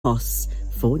Os.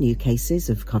 4 new cases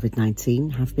of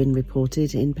COVID-19 have been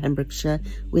reported in Pembrokeshire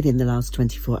within the last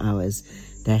 24 hours.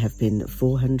 There have been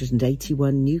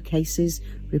 481 new cases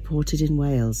reported in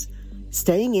Wales.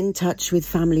 Staying in touch with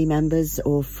family members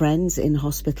or friends in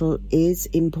hospital is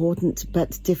important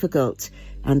but difficult,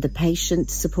 and the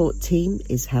patient support team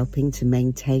is helping to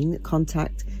maintain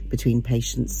contact between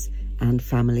patients and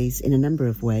families in a number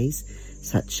of ways,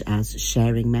 such as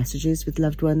sharing messages with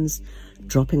loved ones,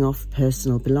 dropping off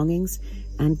personal belongings,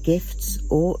 and gifts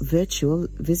or virtual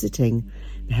visiting.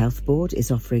 The Health Board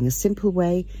is offering a simple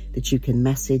way that you can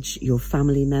message your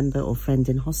family member or friend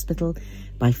in hospital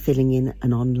by filling in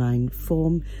an online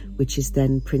form, which is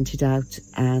then printed out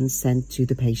and sent to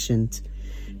the patient.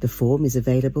 The form is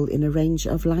available in a range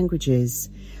of languages.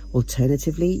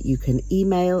 Alternatively, you can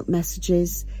email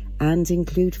messages and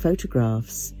include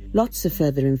photographs. Lots of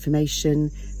further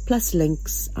information, plus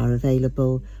links, are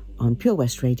available on Pure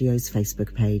West Radio's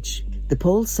Facebook page. The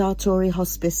Paul Sartori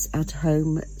Hospice at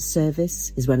Home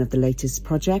service is one of the latest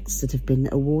projects that have been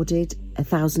awarded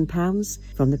 £1,000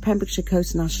 from the Pembrokeshire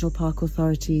Coast National Park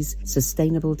Authority's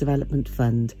Sustainable Development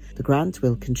Fund. The grant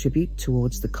will contribute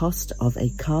towards the cost of a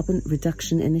carbon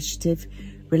reduction initiative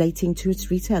relating to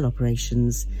its retail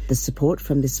operations. The support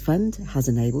from this fund has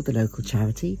enabled the local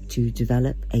charity to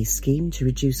develop a scheme to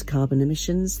reduce carbon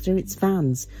emissions through its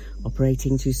vans,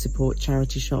 operating to support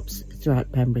charity shops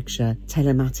throughout Pembrokeshire.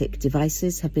 Telematic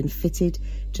devices have been fitted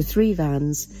to 3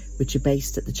 vans, which are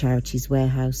based at the charity's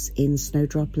warehouse in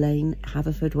Snowdrop Lane,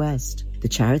 Haverfordwest. The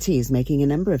charity is making a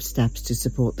number of steps to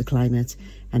support the climate,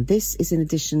 and this is in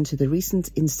addition to the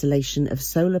recent installation of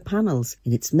solar panels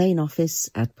in its main office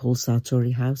at Paul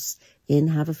Sartori House in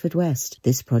Haverfordwest.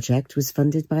 This project was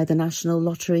funded by the National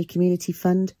Lottery Community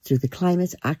Fund through the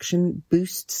Climate Action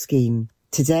Boost scheme.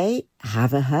 Today,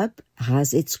 Haverhub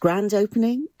has its grand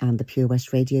opening, and the Pure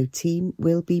West Radio team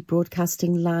will be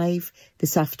broadcasting live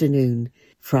this afternoon.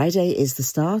 Friday is the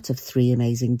start of 3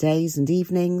 amazing days and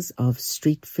evenings of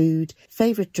street food,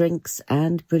 favourite drinks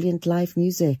and brilliant live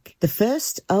music. The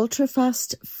first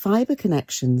ultra-fast fibre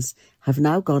connections have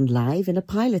now gone live in a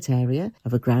pilot area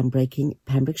of a groundbreaking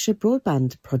Pembrokeshire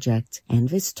broadband project.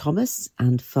 Envis Thomas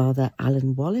and Father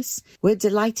Alan Wallace were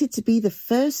delighted to be the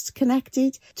first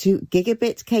connected to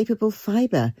gigabit-capable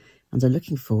fibre and are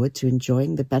looking forward to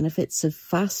enjoying the benefits of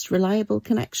fast, reliable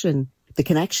connection. The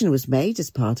connection was made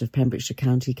as part of Pembrokeshire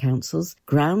County Council's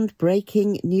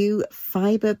groundbreaking new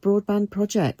fibre broadband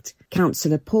project.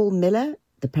 Councillor Paul Miller,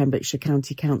 the Pembrokeshire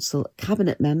County Council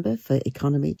Cabinet Member for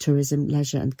Economy, Tourism,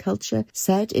 Leisure and Culture,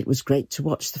 said it was great to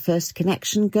watch the first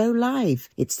connection go live.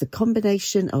 It's the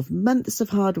combination of months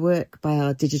of hard work by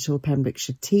our digital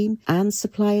Pembrokeshire team and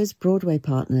suppliers' Broadway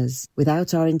partners.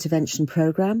 Without our intervention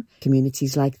programme,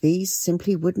 communities like these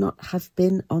simply would not have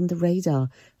been on the radar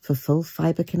for full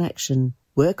fibre connection.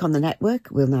 Work on the network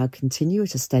will now continue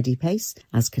at a steady pace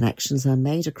as connections are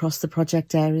made across the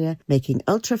project area, making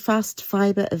ultra-fast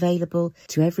fibre available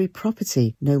to every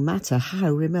property, no matter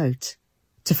how remote.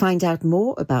 To find out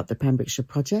more about the Pembrokeshire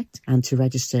project and to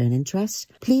register an interest,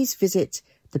 please visit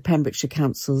the Pembrokeshire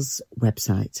Council's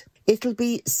website. It'll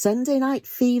be Sunday Night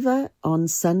Fever on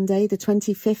Sunday the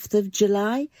 25th of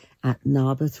July at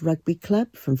Narberth Rugby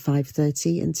Club from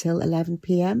 5:30 until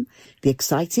 11pm. The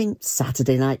exciting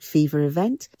Saturday Night Fever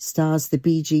event stars the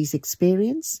Bee Gees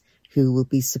Experience, who will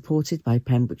be supported by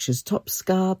Pembrokeshire's top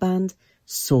ska band,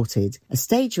 Sorted. A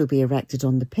stage will be erected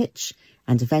on the pitch,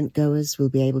 and event goers will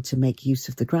be able to make use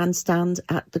of the grandstand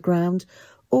at the ground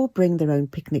or bring their own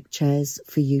picnic chairs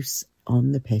for use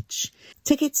on the pitch.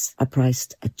 Tickets are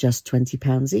priced at just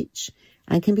 £20 each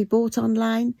and can be bought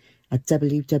online at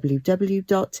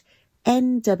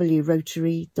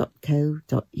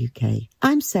www.nwrotary.co.uk.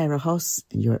 I'm Sarah Hoss,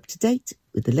 and you're up to date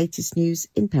with the latest news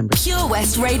in Pembrokeshire. Pure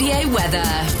West Radio weather.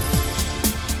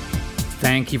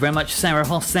 Thank you very much, Sarah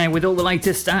Hoss there with all the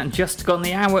latest at just gone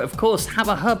the hour. Of course, Have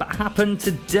a Hub happened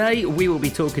today. We will be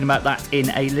talking about that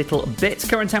in a little bit.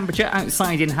 Current temperature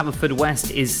outside in Haverfordwest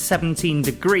is 17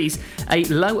 degrees. A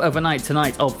low overnight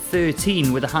tonight of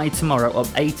 13 with a high tomorrow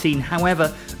of 18.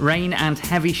 However, rain and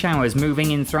heavy showers moving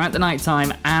in throughout the night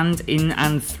time and in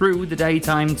and through the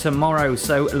daytime tomorrow.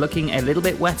 So looking a little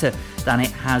bit wetter than it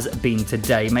has been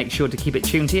today. Make sure to keep it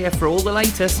tuned here for all the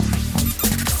latest.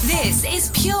 This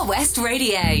is Pure West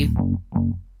Radio.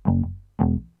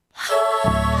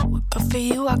 But for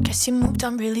you, I guess you moved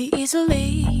on really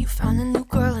easily. You found a new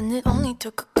girl and it only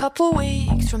took a couple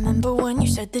weeks. Remember when you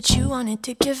said that you wanted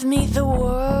to give me the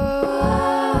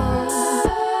world?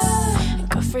 And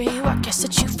good for you, I guess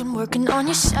that you've been working on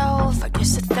yourself. I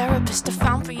guess the therapist I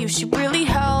found for you, she really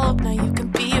helped. Now you can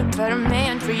be a better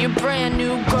man for your brand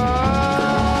new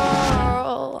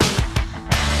girl.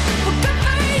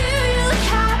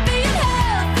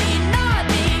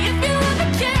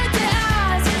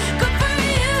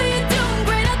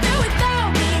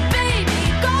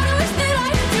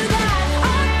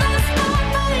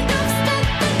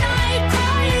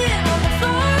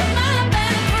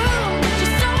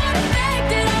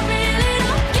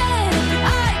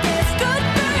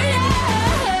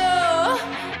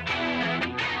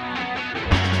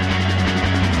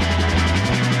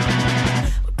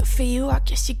 for you, I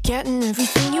guess you're getting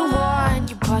everything you want.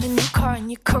 You bought a new car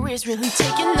and your career's really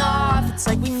taking off. It's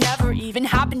like we never even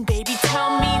happened, baby.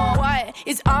 Tell me what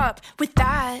is up with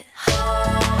that.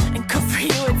 And good for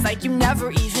you, it's like you never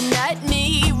even met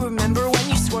me. Remember when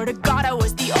you swore to God I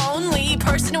was the only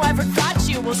person who ever got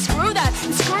you? Well, screw that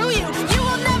and screw you. You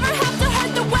will never have to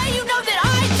hurt the way you know that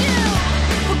I do.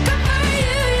 Well, good for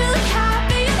you, you look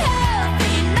happy and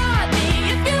healthy. Not me,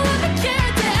 if you ever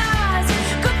cared to ask.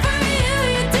 Good for you,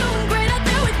 you're doing great out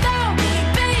there without me,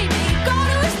 baby.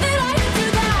 Gotta wish that I could do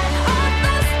that. I've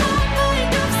lost my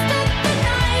mind, I've spent the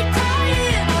night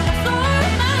crying on the floor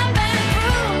of my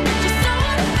bedroom. But you're so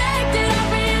unaffected, I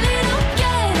really don't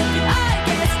get it. But I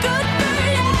guess good for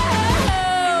you.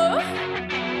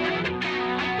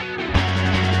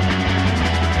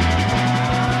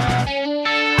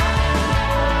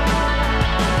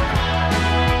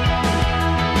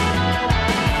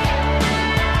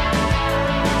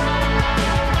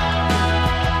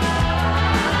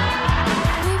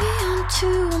 Maybe I'm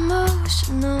too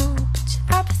emotional, but your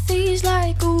apathy's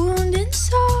like a wounded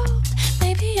soul.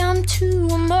 Maybe I'm too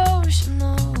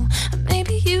emotional, or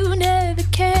maybe you never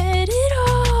cared at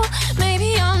all.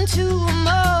 Maybe I'm too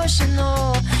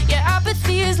emotional, your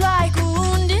apathy is like a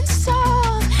wounded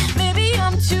soul. Maybe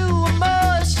I'm too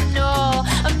emotional,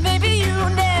 or maybe you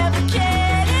never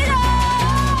cared at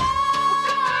all.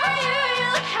 You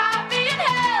look happy and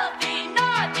healthy,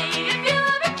 not me, if you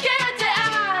ever cared to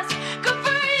ask. Good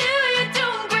for you, you're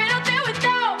doing great out there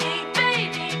without me,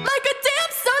 baby. Like a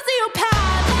damn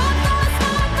sociopath. I've lost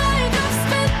my mind, I've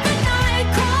spent the night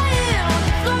crying on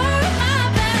the floor of my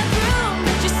bedroom.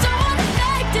 But you're so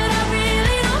unaffected, I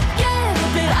really don't get it.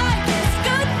 But I guess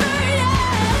good for you.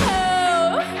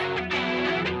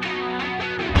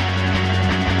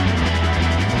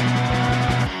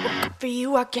 Good for you,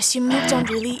 I guess you moved on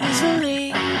really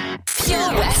easily.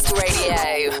 Pure West Radio.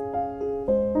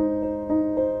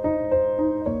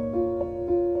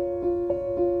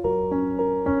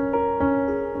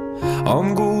 I'm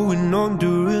going on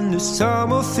during this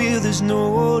time. I feel there's no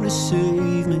one to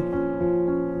save me.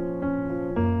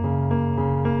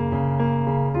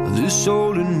 This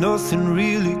all and nothing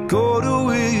really got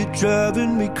away. You're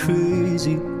driving me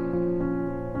crazy.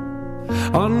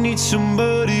 I need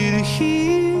somebody to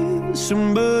hear,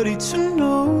 somebody to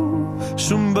know,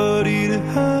 somebody to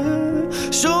have,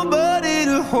 somebody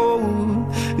to hold.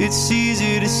 It's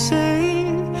easy to say,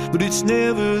 but it's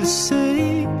never the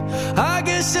same. I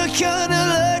guess I kinda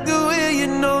like the way you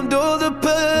numbed all the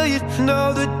pain.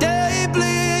 Now the day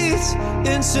bleeds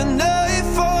into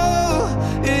nightfall,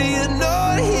 and you're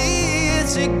not here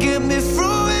to get me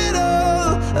through it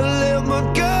all. I let my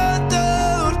guard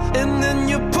down, and then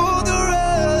you pulled the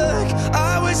rug.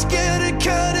 I was getting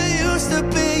kinda used to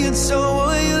being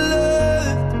someone you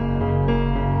loved.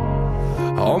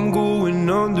 I'm going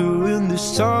under in this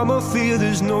time. I feel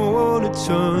there's no one to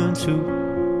turn to.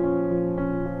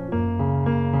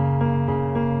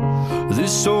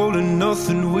 This all and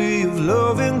nothing way of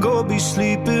loving, go be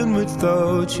sleeping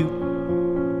without you.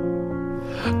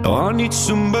 Now I need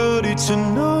somebody to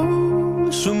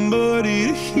know, somebody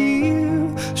to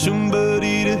hear,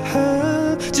 somebody to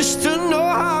have, just to know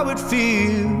how it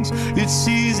feels. It's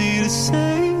easy to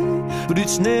say, but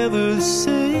it's never the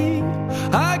same.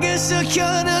 I guess I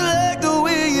kinda like the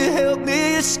way you help me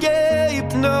escape.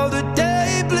 Now the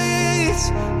day bleeds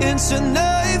into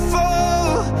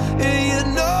nightfall, and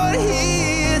you're not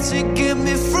here to get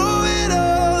me through it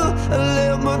all. I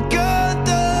let my guard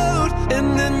down, and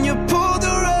then you pulled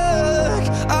the rug.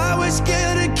 I was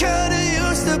getting kinda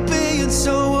used to being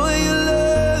someone you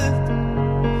loved.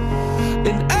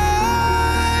 And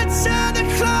I tend to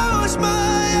close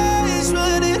my eyes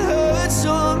when it hurts.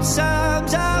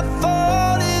 Sometimes I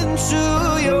fall into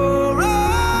your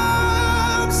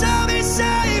arms. I'll be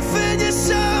safe in your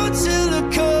soul till I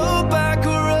come back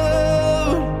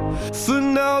around. For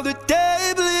now the day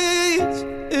bleeds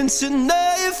into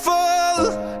nightfall,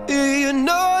 and you're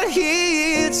not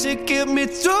here to get me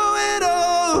through it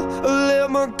all. I let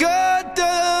my guard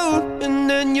down, and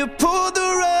then you pulled the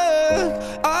rug.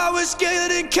 I was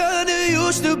getting kinda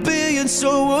used to being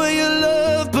someone you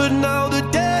love, but now the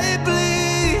day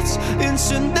bleeds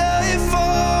into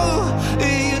nightfall,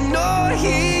 and you're not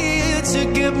here to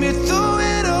get me through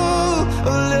it all.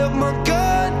 I let my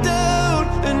guard down,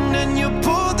 and then you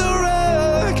pulled the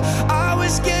rug. I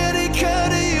was getting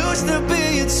kinda used to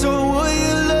being someone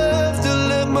you loved. I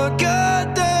let my guard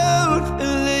down,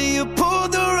 and then you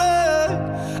pulled the rug.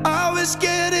 I was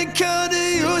getting kinda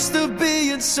used to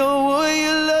being someone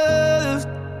you loved.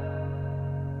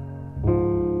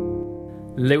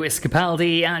 Lewis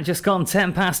Capaldi at just gone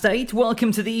 10 past 8.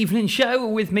 Welcome to the evening show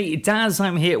with me, Daz.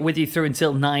 I'm here with you through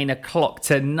until 9 o'clock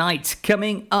tonight.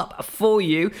 Coming up for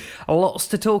you, lots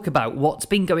to talk about. What's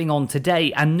been going on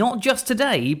today, and not just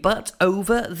today, but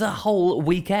over the whole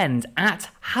weekend at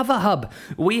Haverhub.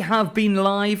 We have been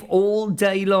live all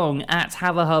day long at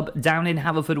Haverhub down in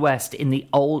Haverfordwest in the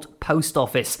old post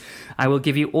office. I will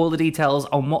give you all the details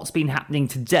on what's been happening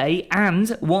today and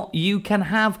what you can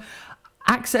have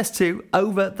access to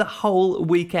over the whole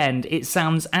weekend. It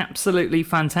sounds absolutely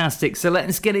fantastic. So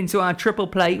let's get into our triple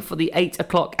play for the 8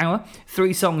 o'clock hour.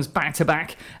 3 songs back to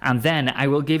back, and then I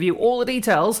will give you all the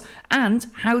details and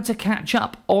how to catch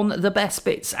up on the best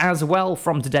bits as well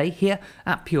from today here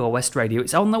at Pure West Radio.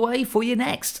 It's on the way for you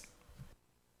next.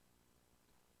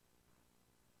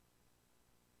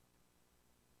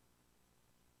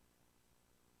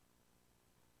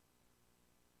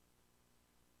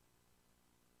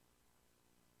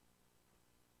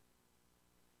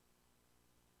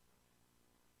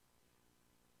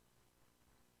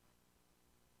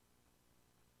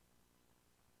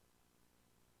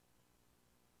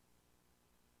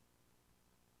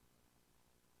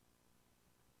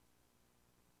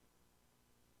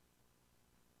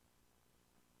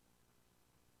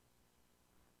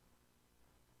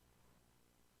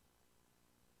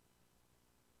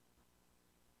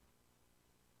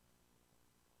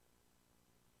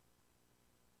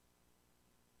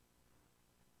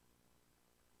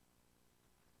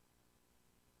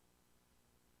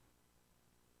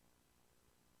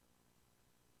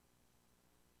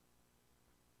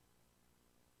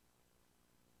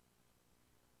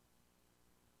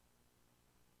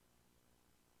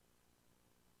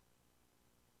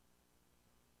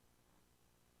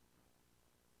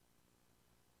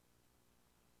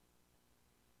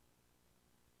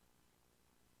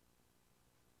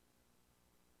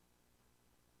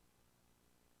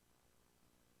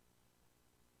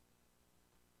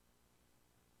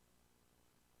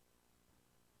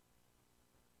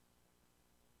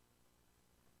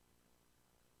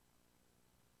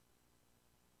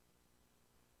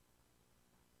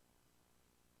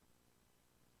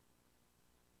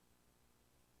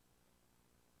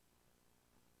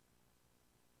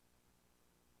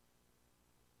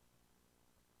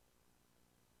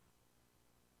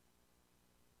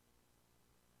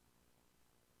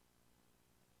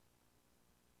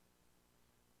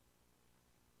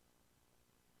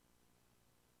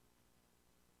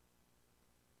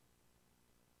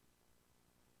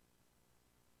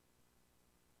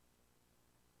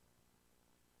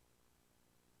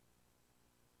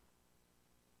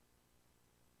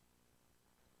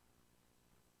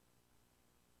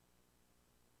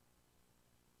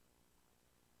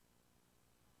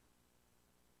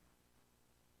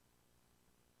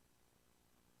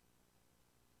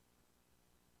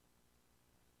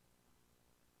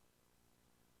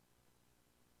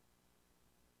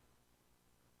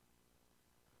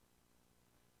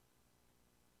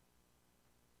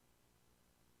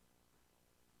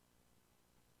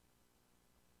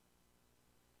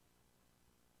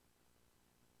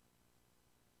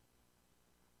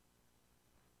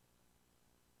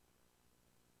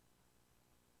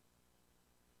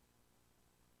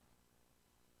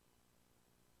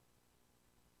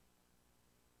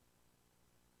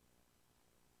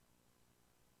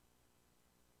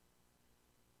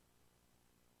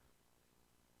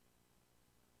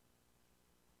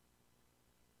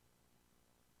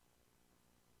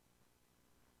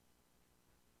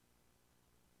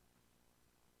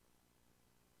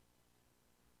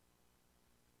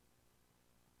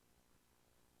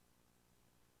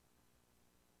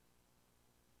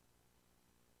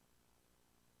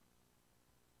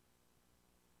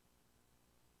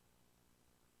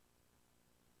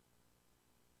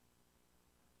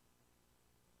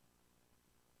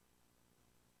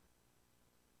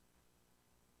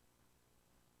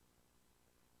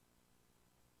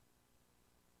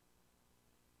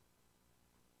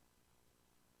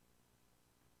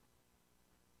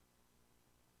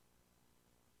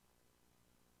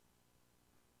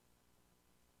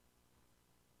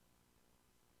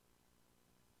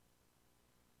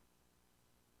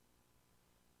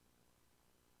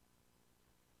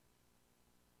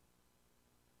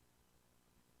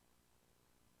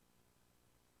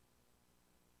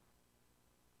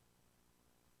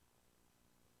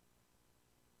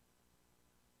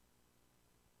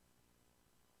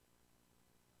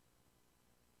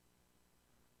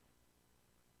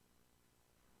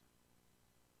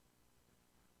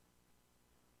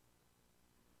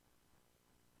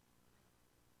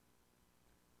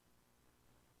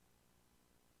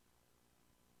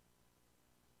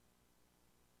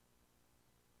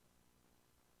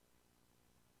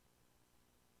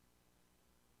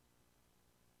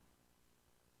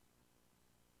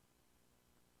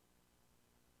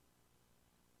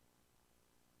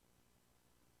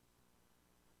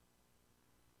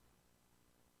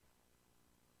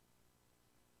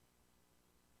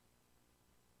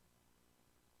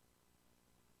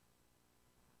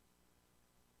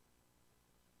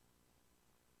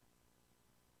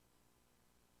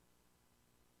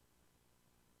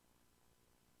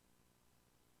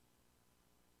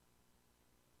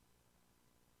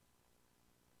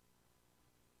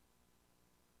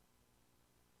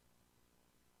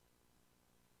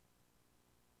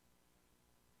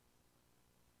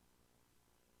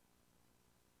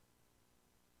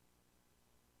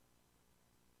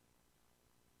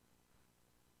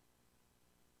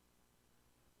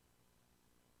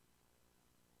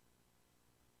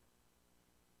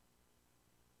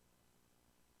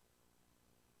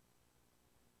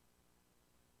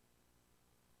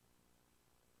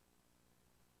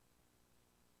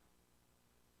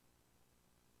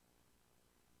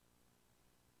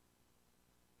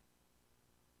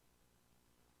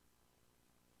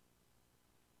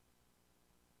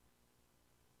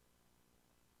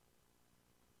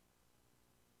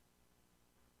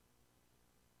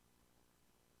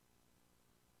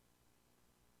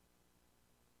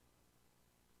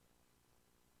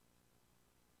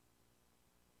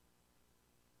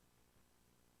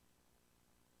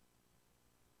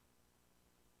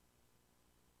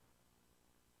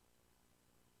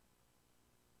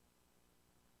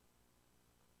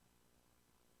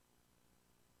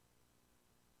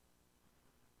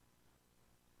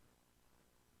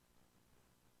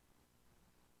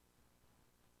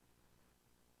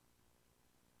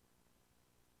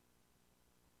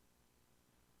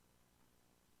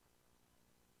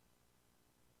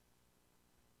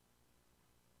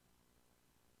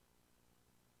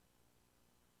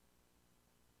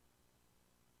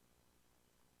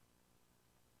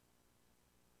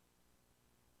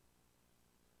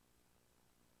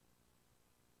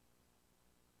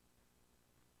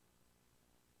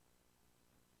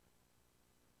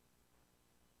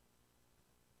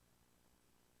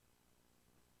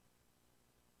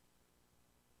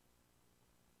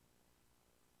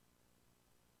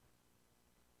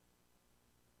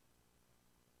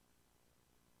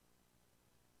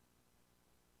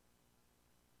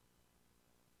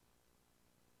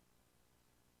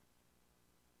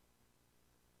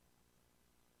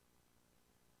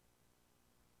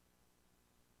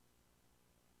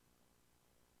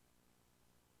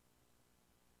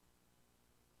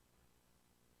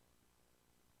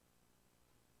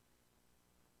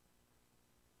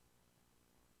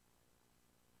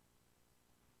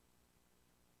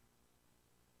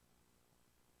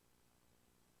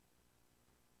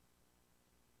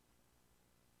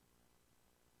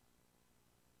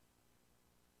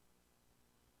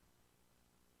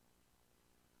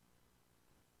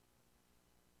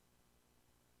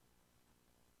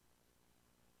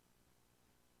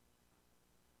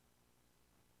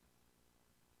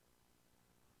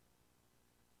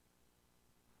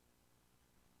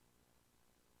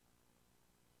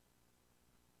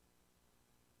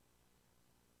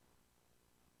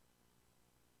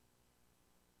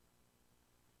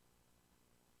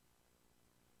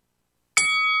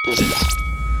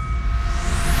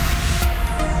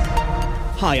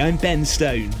 Hi, I'm Ben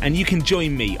Stone, and you can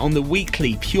join me on the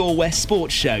weekly Pure West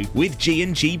Sports Show with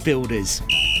G&G Builders.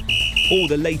 All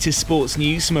the latest sports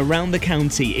news from around the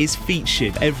county is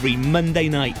featured every Monday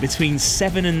night between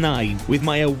 7 and 9 with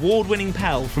my award-winning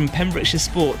pal from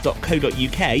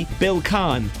pembrokeshiresport.co.uk, Bill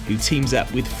Kahn, who teams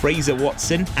up with Fraser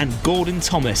Watson and Gordon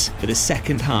Thomas for the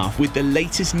second half with the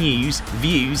latest news,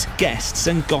 views, guests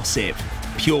and gossip.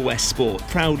 Pure West Sport,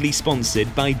 proudly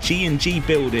sponsored by G&G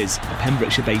Builders, a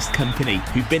Pembrokeshire-based company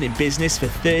who've been in business for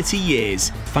 30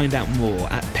 years. Find out more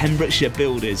at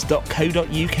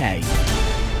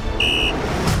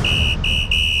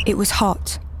pembrokeshirebuilders.co.uk. It was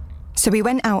hot, so we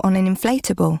went out on an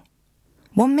inflatable.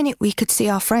 One minute we could see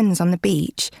our friends on the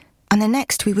beach, and the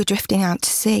next we were drifting out to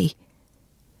sea.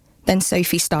 Then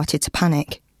Sophie started to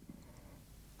panic.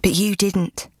 But you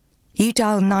didn't. You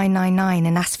dialed 999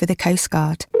 and asked for the Coast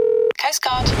Guard. Coast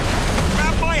Guard.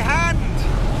 Grab my hand!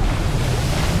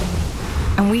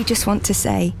 And we just want to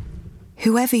say,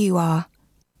 whoever you are,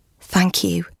 thank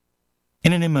you.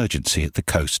 In an emergency at the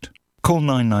coast, call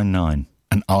 999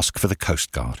 and ask for the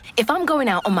Coast Guard. If I'm going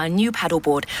out on my new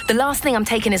paddleboard, the last thing I'm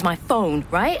taking is my phone,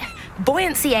 right?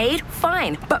 Buoyancy aid,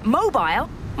 fine. But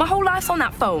mobile? My whole life's on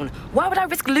that phone. Why would I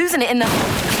risk losing it in the...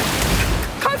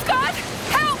 Coast Guard!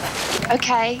 Help!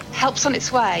 OK, help's on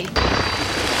its way.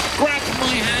 Grab my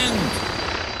hand!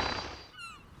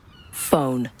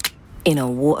 Phone. In a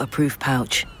waterproof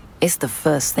pouch. It's the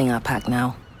first thing I pack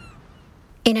now.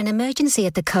 In an emergency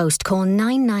at the coast, call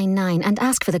 999 and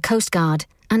ask for the Coast Guard.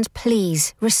 And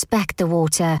please, respect the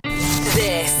water.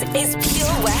 This is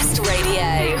Pure West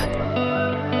Radio.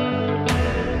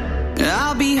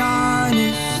 I'll be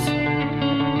honest,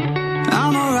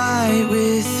 I'm alright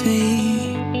with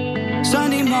me.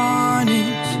 Sunday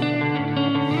mornings,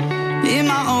 in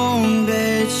my own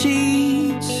bed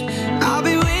sheets, I'll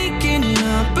be waking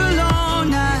up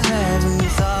alone. I haven't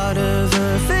thought of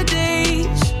her for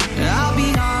days. I'll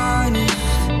be honest,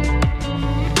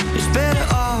 it's better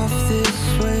off this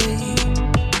way.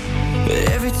 But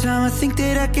every time I think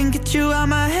that I can get you out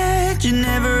my head, you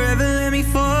never ever let me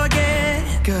forget.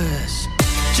 'Cause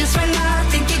just when I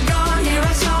think you're gone, hear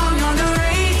a song on the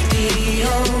radio.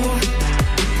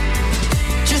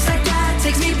 Just like that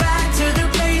takes me back to the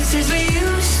places we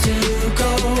used to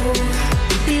go.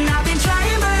 And I've been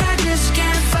trying but I just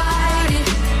can't fight it.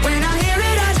 When I hear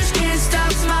it I just can't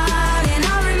stop smiling.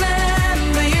 I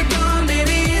remember you're gone,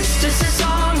 baby, it's just a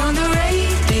song on the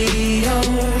radio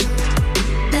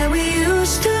that we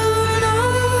used to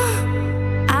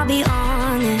know. I'll be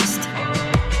honest,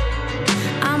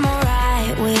 I'm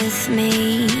alright with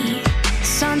me.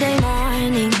 Sunday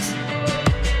mornings,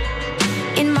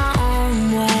 in my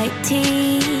own white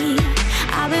tee,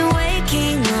 I've been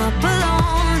waking up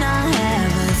alone. I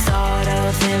haven't thought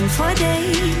of him for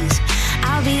days.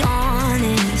 I'll be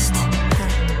honest,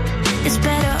 it's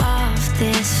better off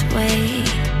this way.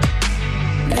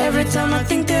 Every time I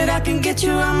think that I can get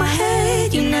you out my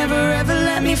head, you never ever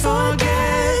let me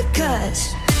forget.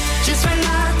 'Cause just when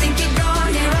I think you're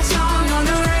gone, hear a song on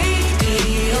the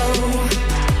radio.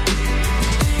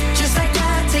 Just like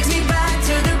that takes me back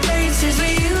to the places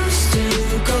we used to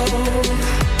go.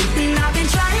 And I've been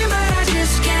trying but I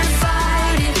just can't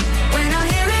fight it. When I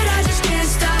hear it I just can't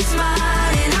stop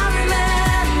smiling. I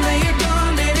remember you're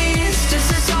gone, baby, it's just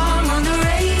a song on the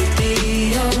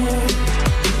radio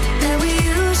that we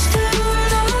used to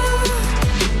know.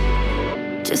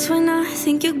 Just when I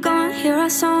think you're gone, hear a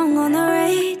song on the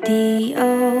radio.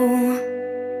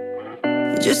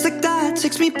 Just like that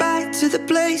takes me back to the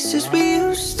places we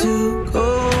used to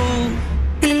go.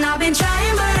 And I've been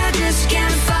trying but I just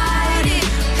can't fight it.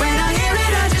 When I hear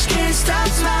it I just can't stop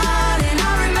smiling.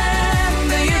 I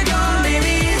remember you're gone,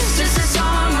 baby, it's just a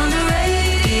song on the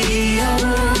radio.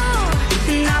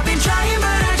 And I've been trying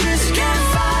but I just can't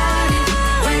fight it.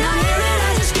 When I hear it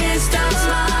I just can't stop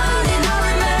smiling. I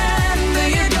remember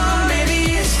you're gone, baby,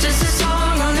 it's just a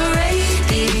song on the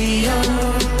radio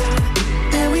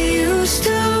that we used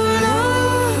to know.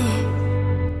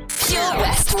 Pure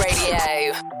West Radio.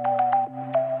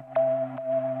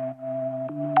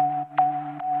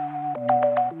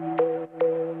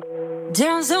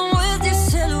 Dancing with your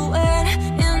silhouette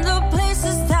in the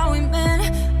places that we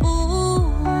met.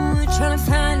 Ooh, trying to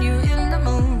find you in the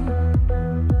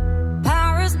moon.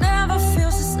 Paris never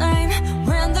feels the same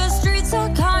when the streets all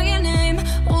call your name.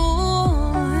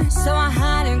 Ooh, so I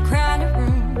hide in crowded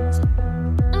rooms.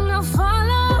 And I'll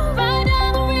follow right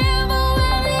down the river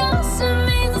where the ocean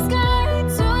meets the sky.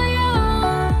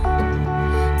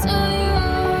 To you.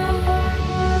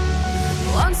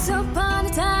 Once upon a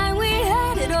time we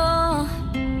had it all.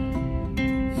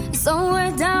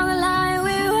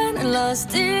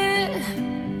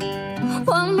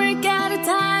 One brick at a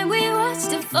time, we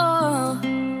watched it fall.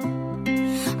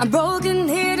 I'm broken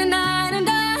here tonight, and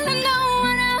darling, no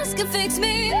one else can fix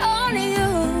me. Only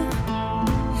you,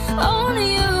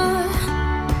 only you.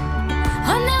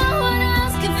 Oh, no one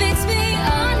else can fix me.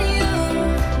 Only you,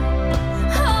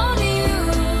 only you,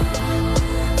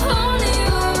 only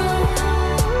you.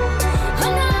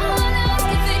 Oh, no one else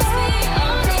can fix me.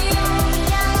 Only you.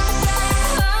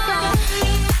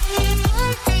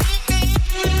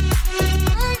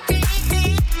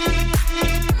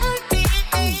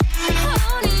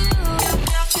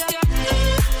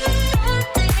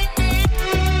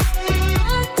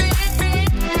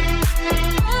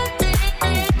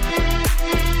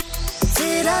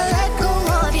 Did I let go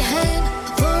of your hand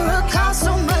for a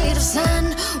castle made of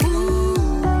sand?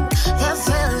 Ooh, that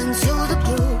fell into the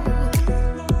blue.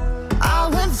 I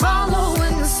went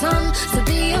following the sun to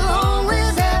be alone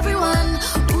with everyone.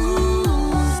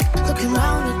 Ooh, looking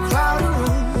round a crowded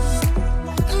room.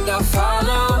 And I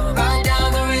follow right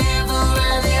down the river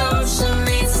where the ocean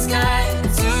meets the sky.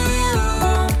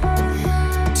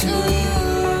 To you.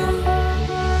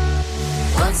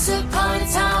 Once upon a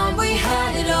time we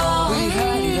had it all.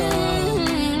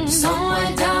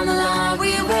 Somewhere down the line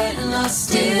we went and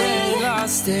lost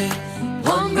it.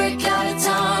 One brick at a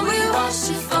time we watched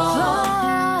it fall.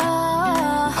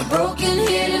 I'm broken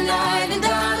here tonight, and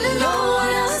darling, no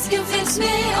one else can fix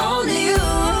me. Only you,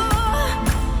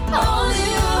 only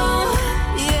you.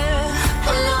 Yeah,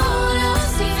 oh, no one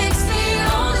else can fix me.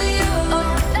 Only you,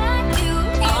 like you.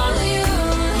 Only you,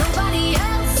 nobody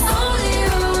else. Only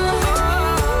you,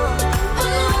 oh,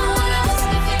 no one else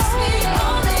can fix me.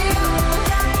 Only you.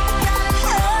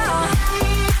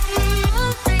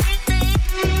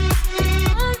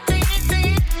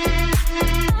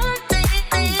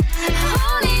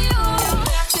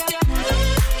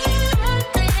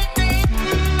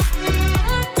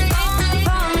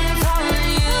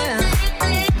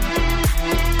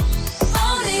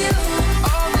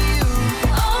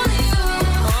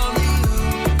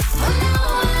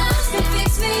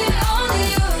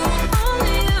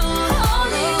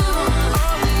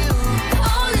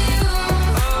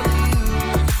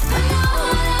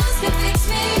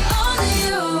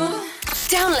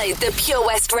 Download the Pure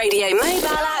West Radio mobile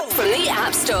app from the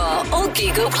App Store or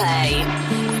Google Play.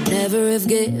 Never have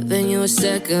given you a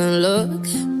second look,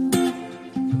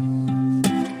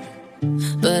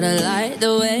 but I like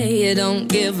the way you don't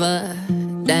give a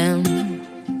damn.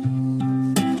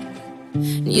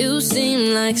 You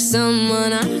seem like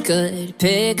someone I could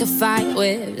pick a fight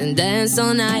with and dance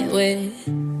all night with.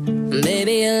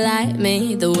 Maybe you like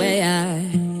me the way I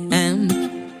am.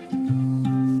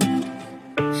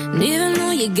 And even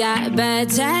though you got bad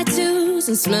tattoos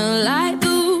and smell like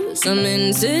booze, I'm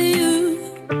into you.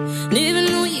 And even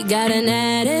though you got an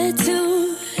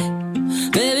attitude,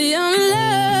 baby, I'm in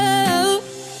love.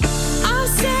 I've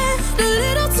said a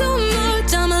little too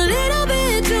much, I'm a little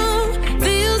bit drunk.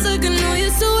 Feels like I know you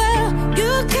so well.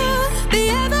 You could be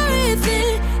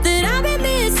everything that I've been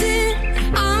missing.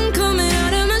 I'm coming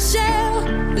out of my shell,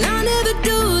 and I never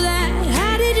do that.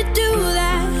 How did you do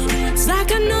that? It's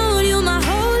like I know you my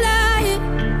whole life.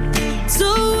 So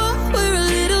what? We're a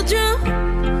little drunk.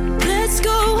 Let's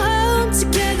go home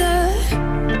together.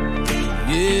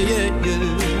 Yeah.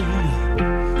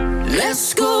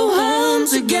 Let's go home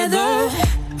together.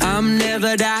 I'm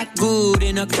never that good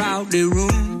in a crowded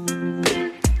room.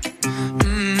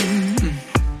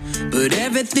 But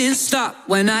everything stopped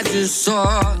when I just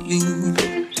saw you.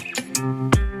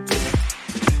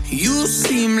 You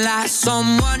seem like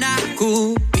someone I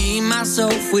could be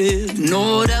myself with,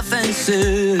 no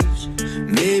defenses.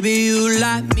 Maybe you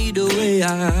like me the way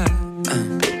I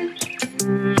am.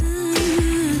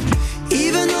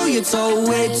 Even though you talk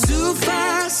way too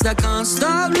fast, I can't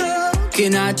stop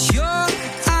looking at your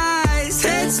eyes.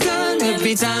 Head's done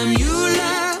every time you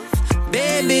laugh.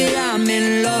 Baby, I'm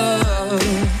in love.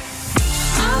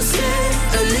 I'll say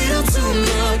a little too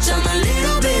much, I'm a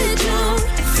little bit drunk.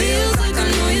 Feels like I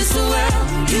know you so well.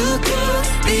 You could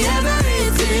be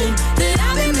everything that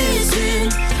I've been missing.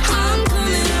 I'm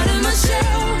coming out of my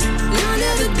shell, and I'll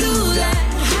never do that.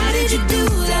 How did you do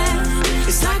that?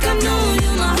 It's like I've known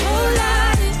you my whole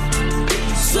life.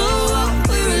 So what?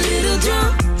 We're a little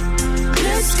drunk.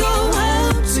 Let's go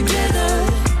home together.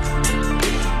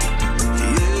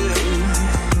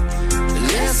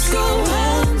 Let's go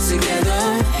home together.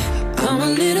 I'm a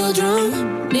little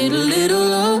drunk, need a little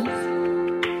love.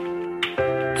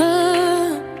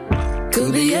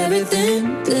 Could be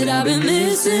everything that I've been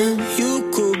missing.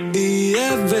 You could be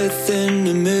everything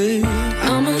to me.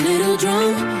 I'm a little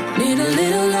drunk, need a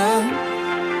little love.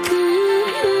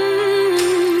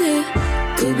 Yeah.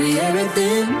 Could be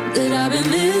everything that I've been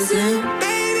missing.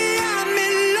 Baby, I'm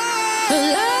in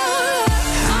love.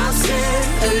 I've said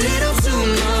a little too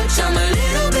much, I'm a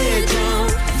little bit drunk.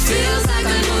 Feels like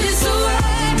I know you so well.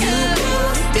 You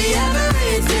could be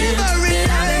everything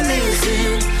that I've been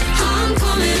missing. I'm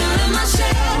coming out of my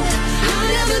shell. I'll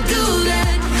never do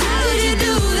that. How did you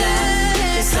do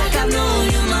that? It's like I've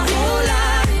known you my whole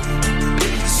life.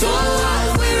 So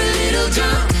what? We're a little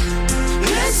drunk.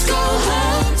 Let's go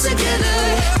home together.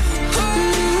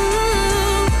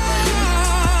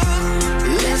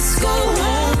 Let's go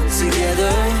home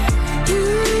together.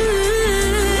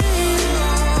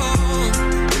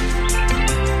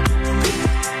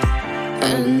 I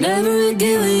never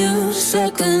give you a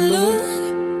second look,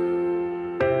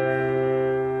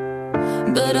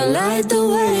 but I like the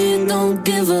way you don't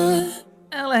give up.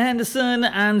 Ella Henderson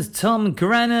and Tom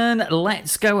Grennan,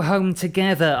 let's go home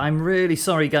together. I'm really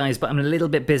sorry, guys, but I'm a little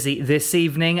bit busy this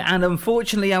evening, and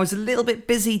unfortunately I was a little bit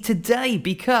busy today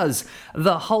because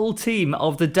the whole team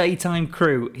of the daytime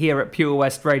crew here at Pure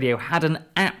West Radio had an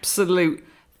absolute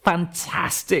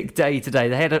fantastic day today.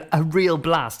 They had a real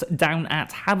blast down at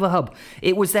Haverhub.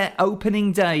 It was their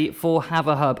opening day for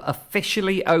Haverhub,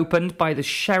 officially opened by the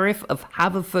Sheriff of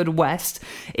Haverfordwest.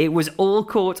 It was all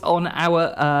caught on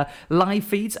our live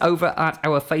feeds over at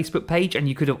our Facebook page, and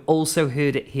you could have also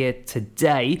heard it here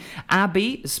today.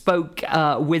 Abby spoke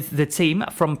with the team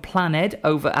from Planed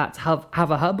over at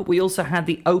Haverhub. We also had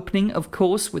the opening, of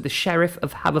course, with the Sheriff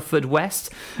of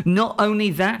Haverfordwest. Not only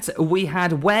that, we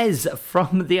had Wes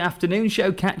from the afternoon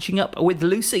show catching up with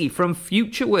Lucy from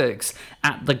Futureworks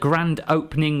at the grand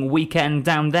opening weekend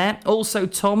down there. Also,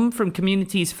 Tom from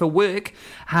Communities for Work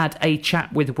had a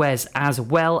chat with Wes, as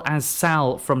well as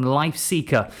Sal from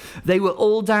Lifeseeker. They were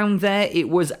all down there. It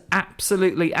was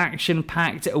absolutely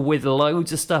action-packed with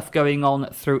loads of stuff going on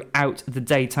throughout the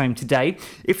daytime today.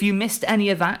 If you missed any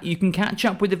of that, you can catch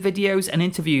up with the videos and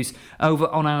interviews over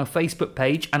on our Facebook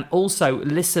page, and also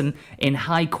listen in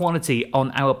high quality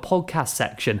on our podcast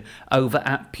section over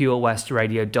at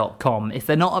purewestradio.com. If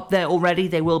they're not up there already,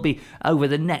 they will be over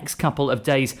the next couple of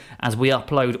days as we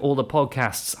upload all the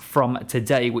podcasts from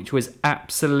today, which was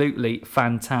absolutely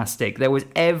fantastic. There was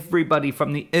everybody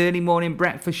from the early morning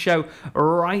breakfast show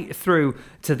right through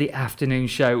to the afternoon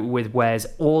show with Wes,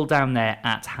 all down there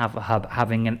at Haverhub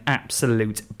having an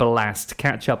absolute blast.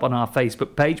 Catch up on our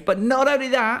Facebook page. But not only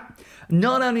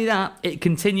that, it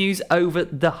continues over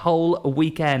the whole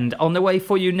weekend. On the way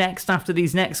for you next, after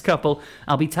these next couple,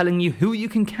 I'll be telling you who you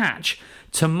can catch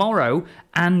tomorrow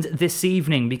and this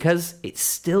evening, because it's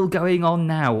still going on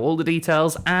now. All the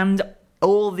details and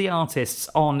all the artists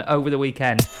on over the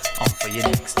weekend on for you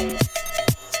next.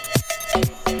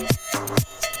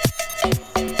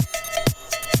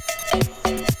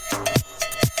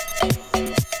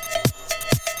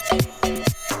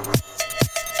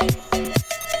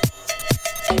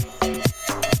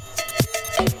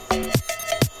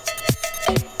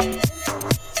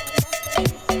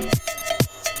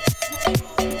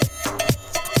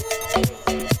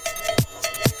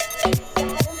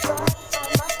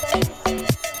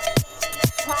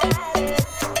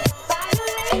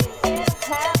 Finally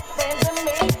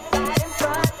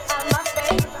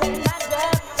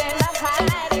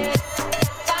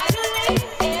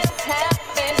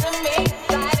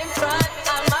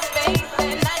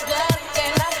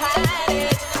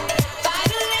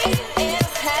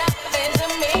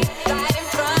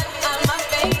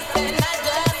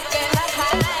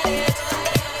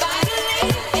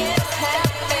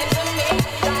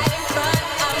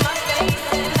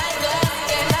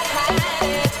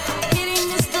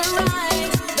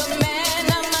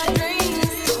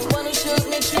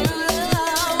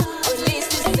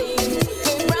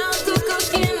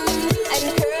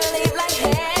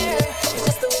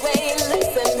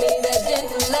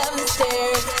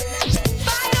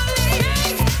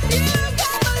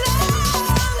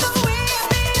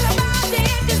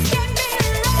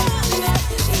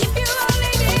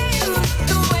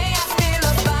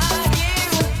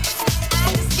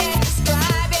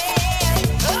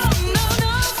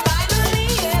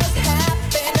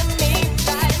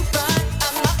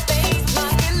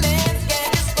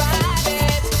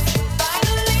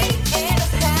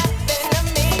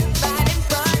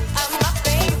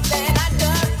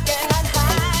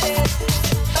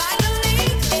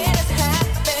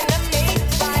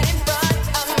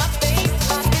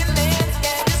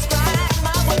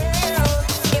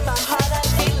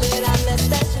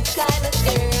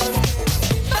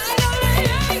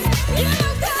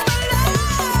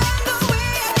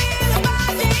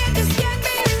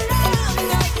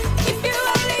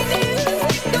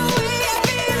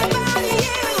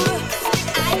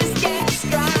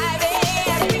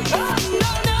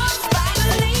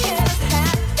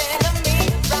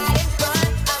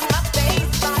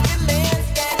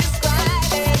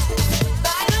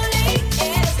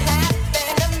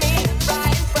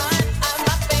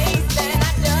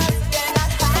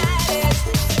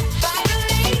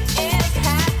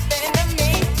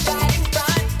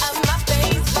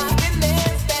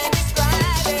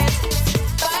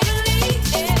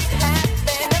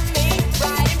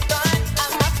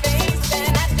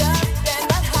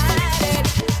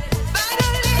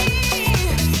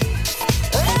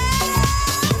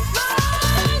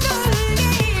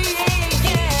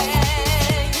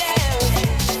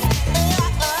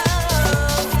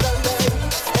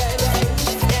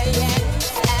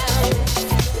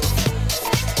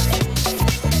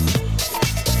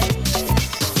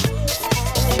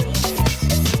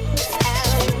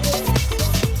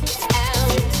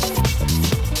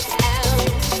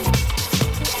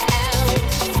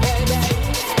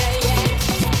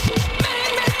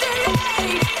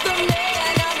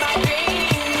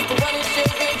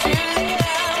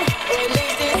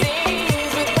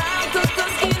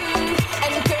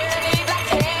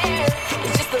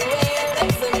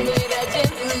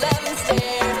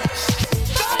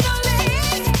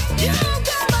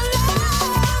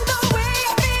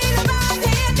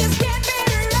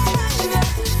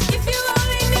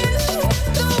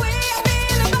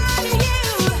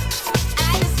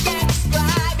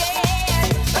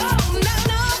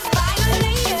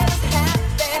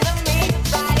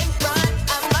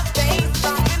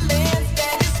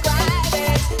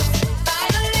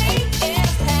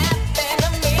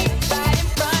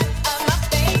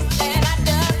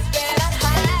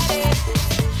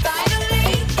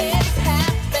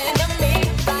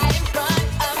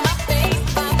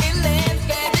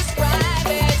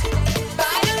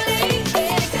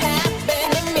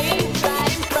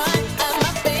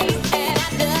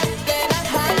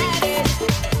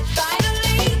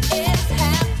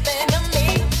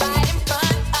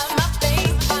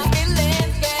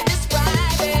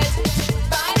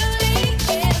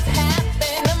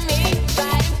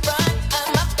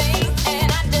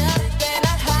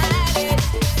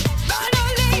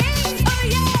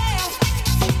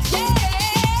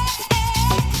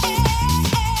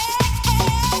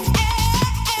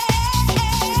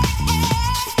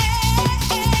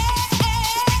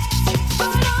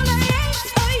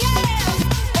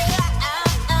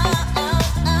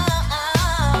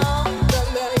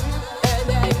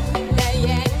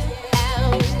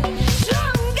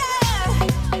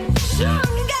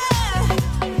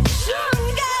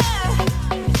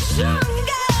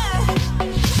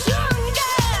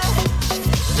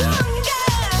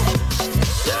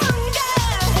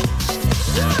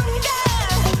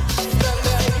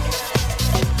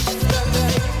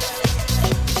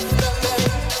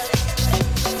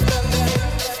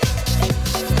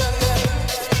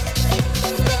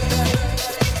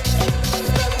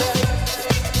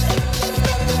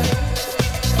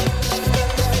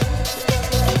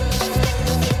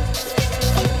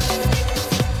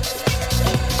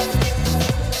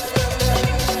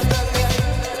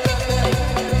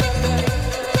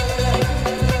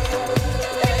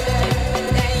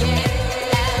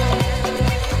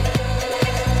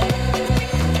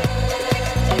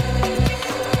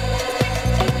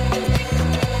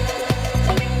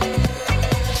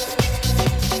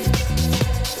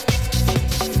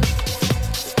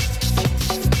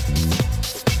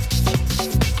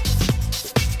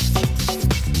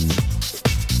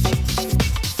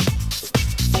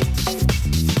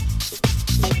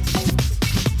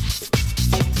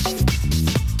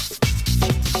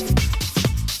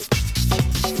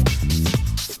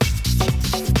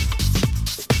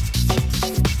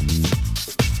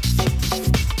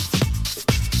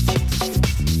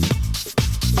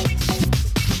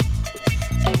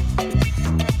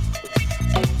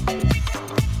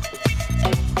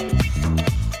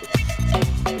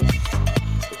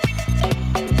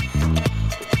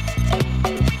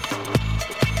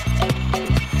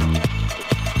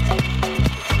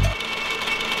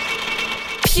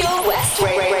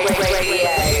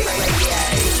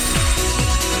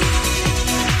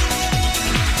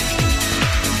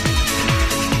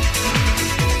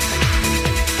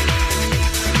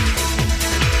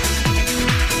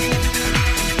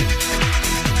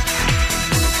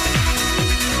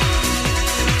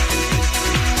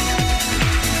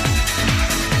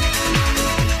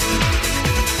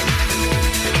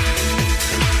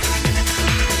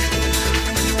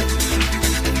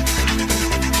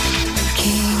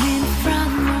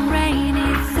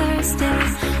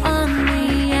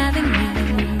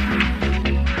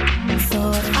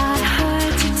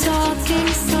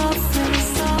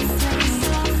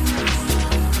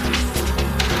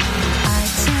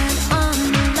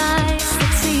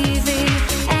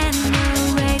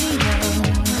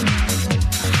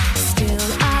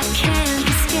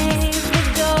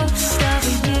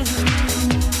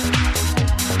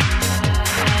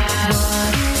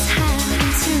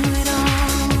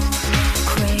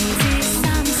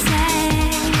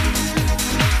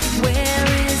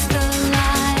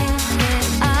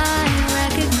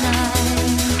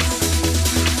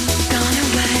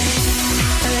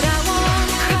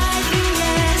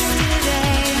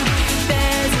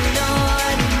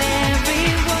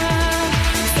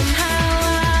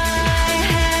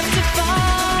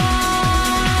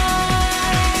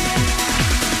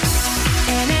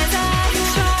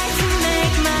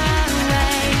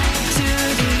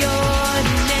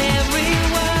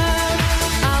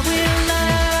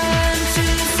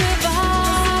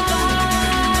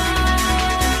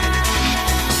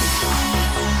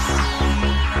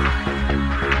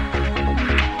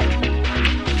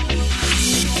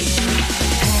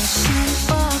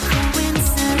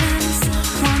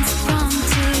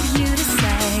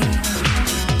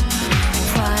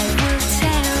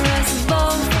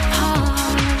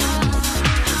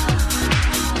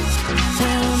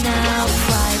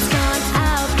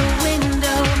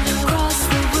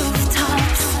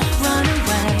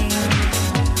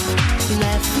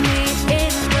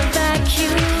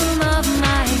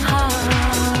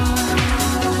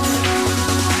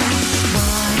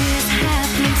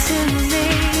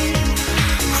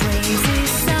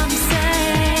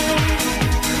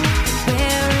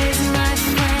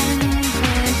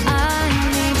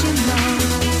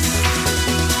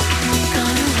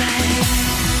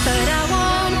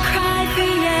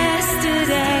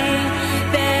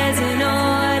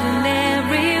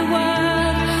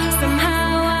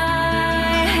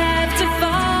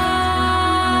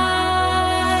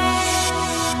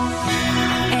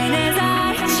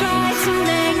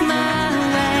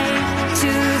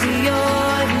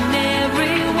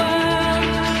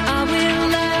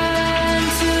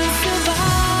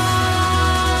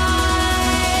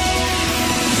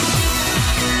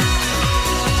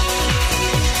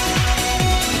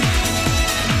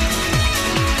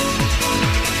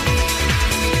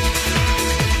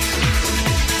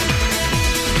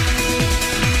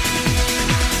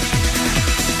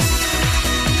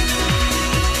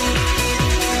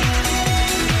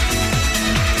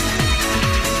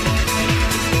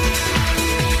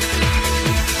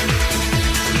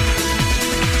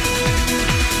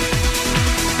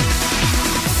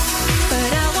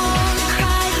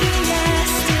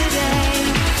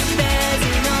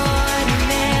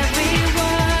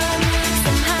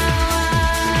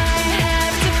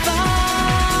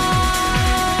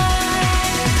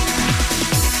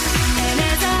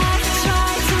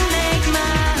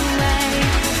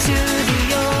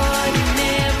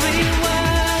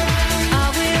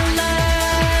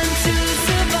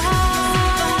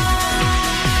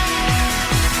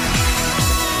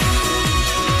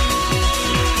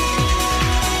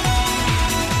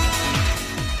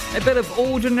A bit of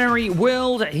Ordinary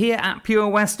World here at Pure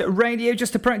West Radio,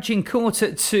 just approaching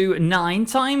 8:45.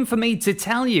 Time for me to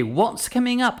tell you what's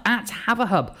coming up at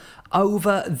Haverhub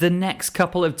over the next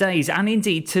couple of days, and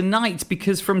indeed tonight,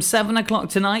 because from 7 o'clock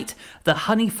tonight, the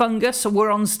Honey Fungus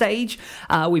were on stage.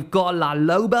 We've got La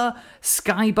Loba,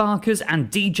 Skybarkers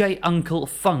and DJ Uncle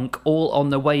Funk all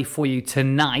on the way for you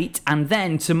tonight. And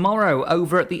then tomorrow,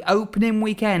 over at the opening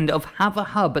weekend of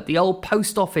Haverhub at the old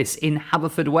post office in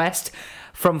Haverfordwest,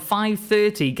 from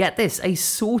 5:30, get this, a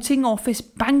sorting office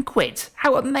banquet.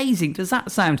 How amazing does that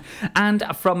sound? And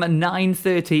from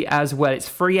 9:30 as well, it's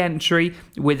free entry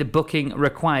with booking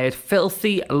required.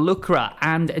 Filthy Lucra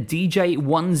and DJ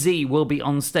 1Z will be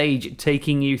on stage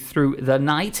taking you through the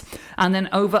night. And then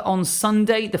over on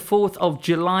Sunday, the 4th of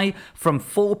July, from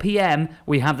 4 p.m,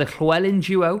 we have the Llewellyn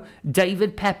Duo,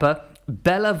 David Pepper,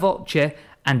 Bella Voce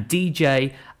and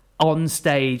DJ on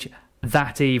stage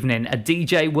that evening. A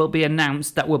DJ will be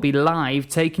announced that will be live,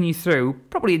 taking you through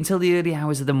probably until the early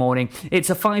hours of the morning.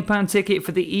 It's a £5 ticket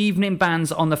for the evening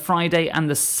bands on the Friday and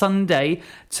the Sunday.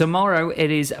 Tomorrow it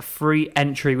is free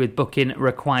entry with booking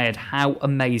required. How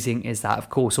amazing is that? Of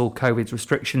course, all COVID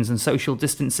restrictions and social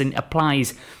distancing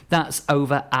applies. That's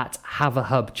over at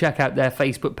Haverhub. Check out their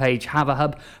Facebook page,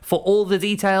 Haverhub, for all the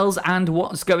details and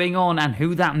what's going on and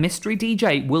who that mystery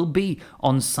DJ will be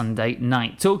on Sunday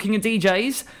night. Talking of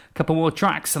DJs, couple more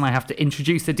tracks and I have to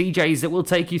introduce the DJs that will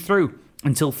take you through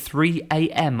until 3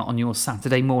 a.m. on your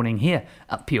Saturday morning here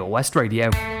at Pure West Radio.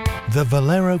 The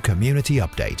Valero Community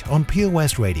Update on Pure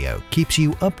West Radio keeps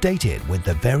you updated with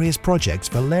the various projects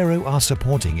Valero are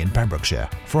supporting in Pembrokeshire,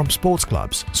 from sports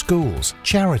clubs, schools,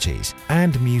 charities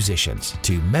and musicians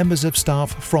to members of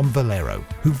staff from Valero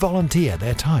who volunteer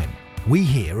their time. We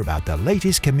hear about the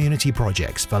latest community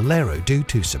projects Valero do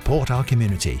to support our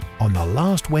community on the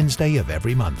last Wednesday of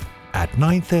every month at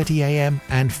 9:30 a.m.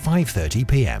 and 5:30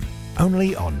 p.m.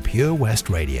 only on Pure West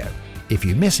Radio. If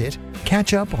you miss it,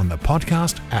 catch up on the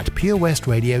podcast at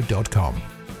purewestradio.com.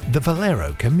 The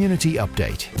Valero Community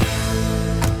Update.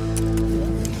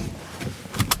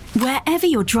 Wherever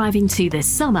you're driving to this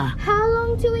summer, how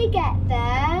long do we get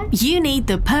there? You need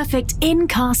the perfect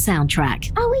in-car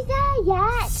soundtrack. Are we there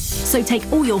yet? So take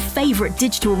all your favourite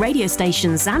digital radio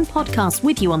stations and podcasts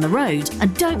with you on the road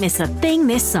and don't miss a thing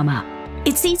this summer.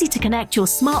 It's easy to connect your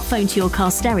smartphone to your car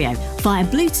stereo via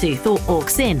Bluetooth or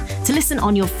aux-in to listen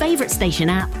on your favourite station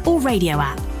app or radio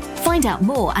app. Find out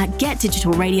more at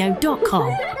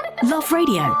getdigitalradio.com. Love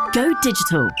radio. Go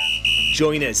digital.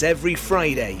 Join us every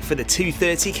Friday for the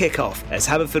 2:30 kickoff as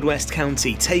Haverfordwest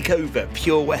County take over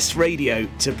Pure West Radio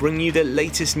to bring you the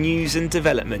latest news and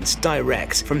developments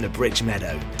direct from the Bridge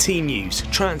Meadow. Team news,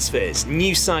 transfers,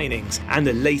 new signings and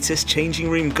the latest changing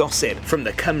room gossip from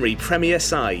the Cymru Premier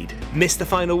side. Miss the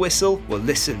final whistle? Well,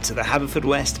 listen to the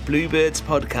Haverfordwest Bluebirds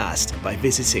podcast by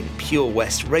visiting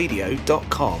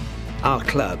purewestradio.com. Our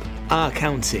club, our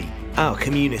county, our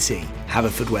community.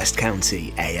 Haverfordwest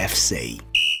County AFC.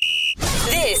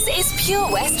 This is Pure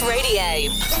West Radio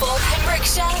for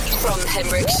Pembrokeshire from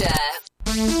Pembrokeshire.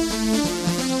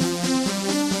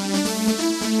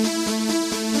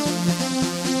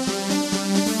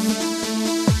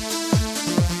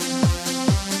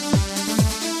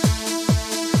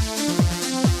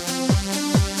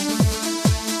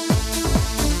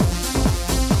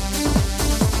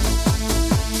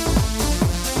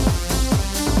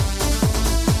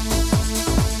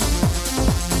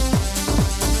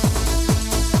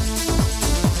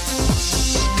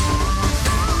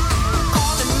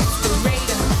 Calling Mr.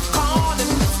 Radar,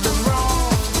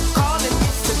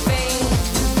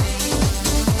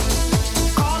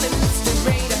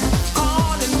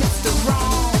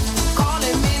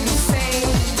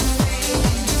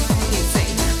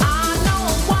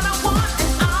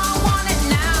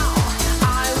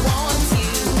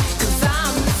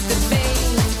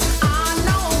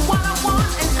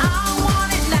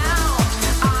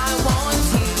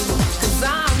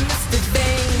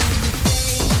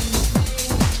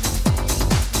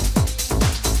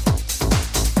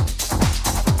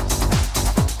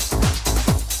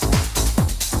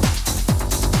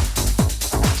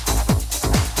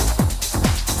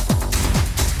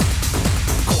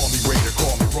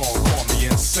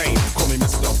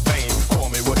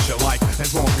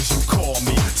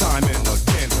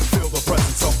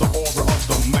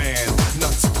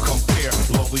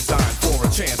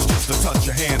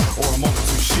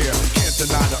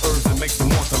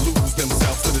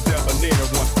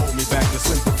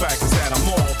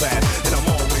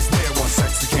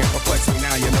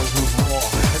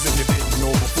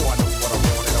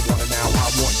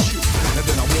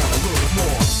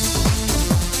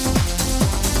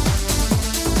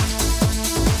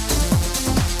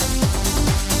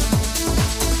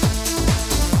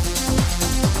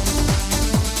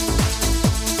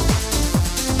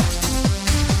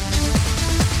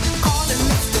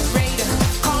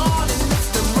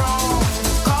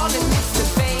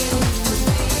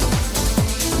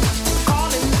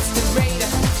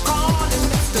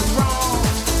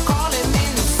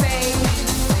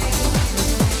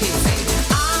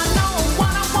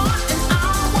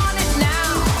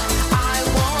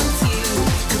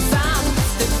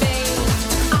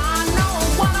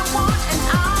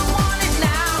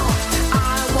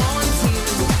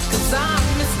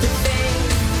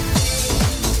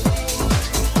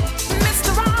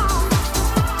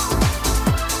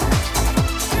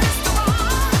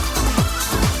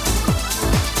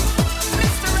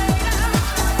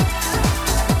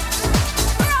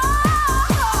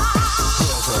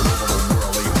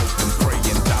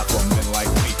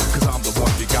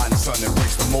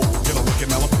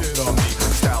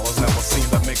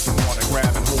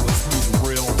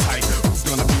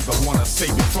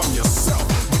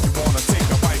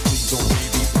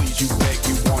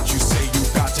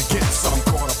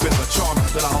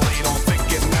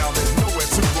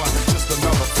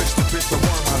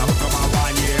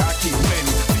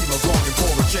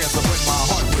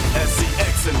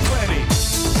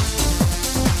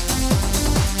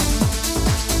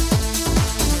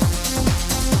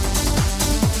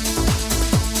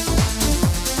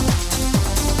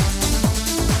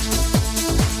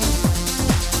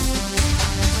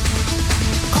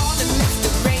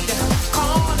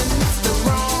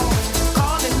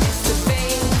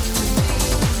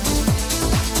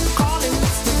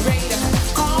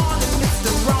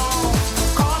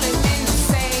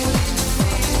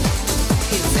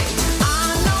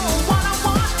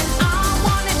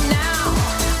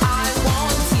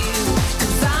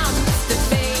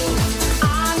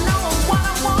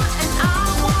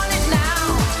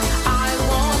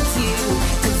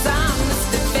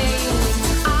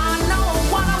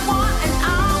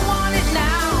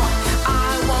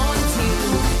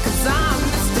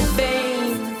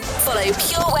 Follow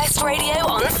Pure West Radio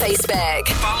on Facebook.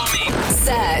 Follow me.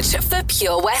 Search for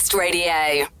Pure West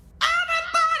Radio.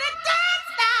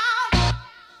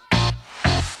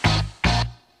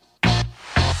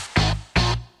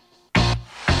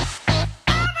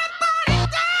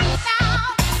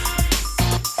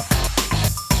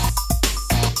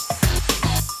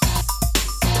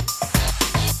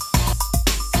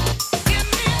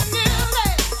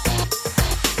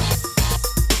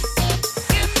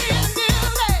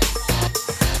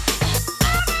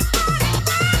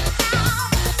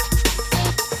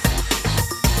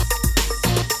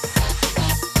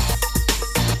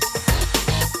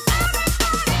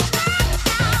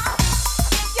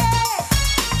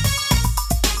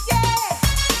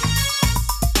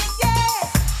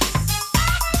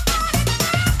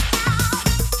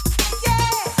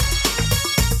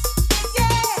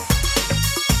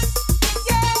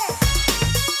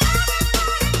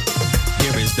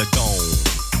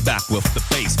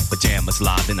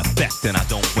 Live in effect, and I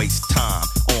don't waste time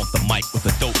on the mic with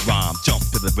a dope rhyme. Jump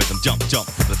to the rhythm, jump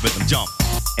to the rhythm, jump.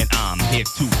 And I'm here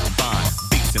to combine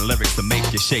beats and lyrics to make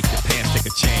you shake your pants, take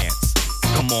a chance.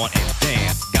 Come on and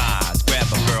dance, guys. Grab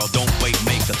a girl, don't wait,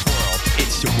 make a twirl.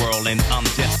 It's your world, and I'm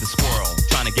just a squirrel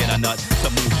trying to get a nut to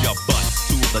move your butt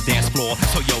to the dance floor.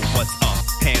 So yo, what's up?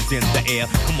 Hands in the air,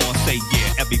 come on, say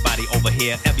yeah. Everybody over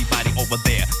here, everybody over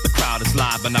there. The crowd is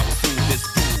live, and I will do this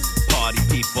groove. Party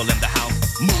people in the house,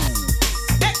 move.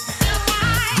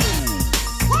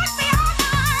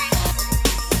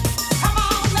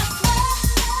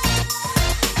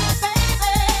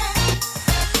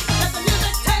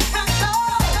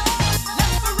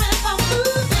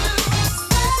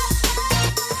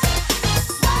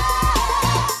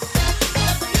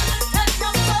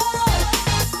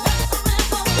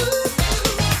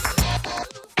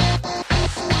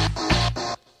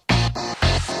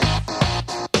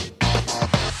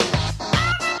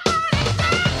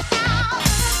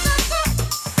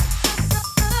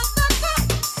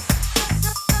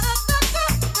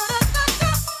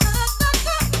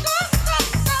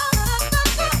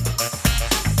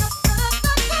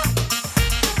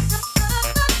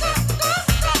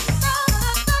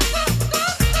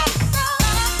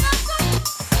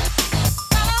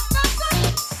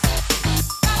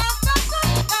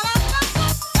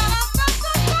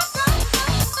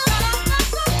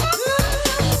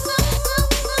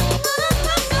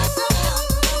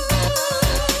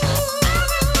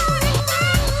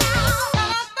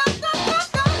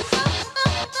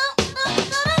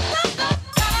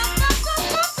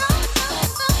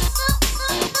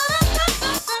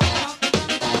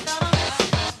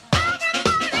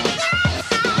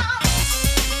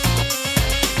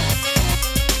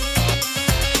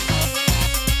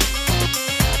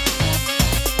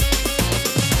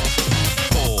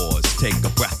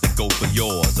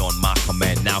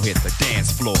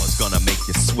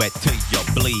 Sweat till you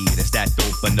bleed. Is that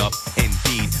dope enough?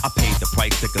 Indeed, I paid the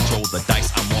price to control the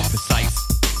dice. I'm more precise.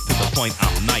 To the point,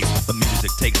 I'm nice. The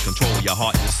music takes control. Your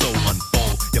heart and soul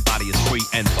unfold. Your body is free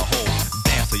and behold.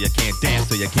 Dance so you can't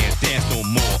dance, so you can't dance no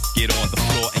more. Get on the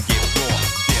floor and get raw.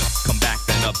 Dip, come back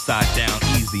then upside down.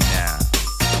 Easy now.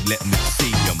 Let me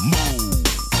see you move.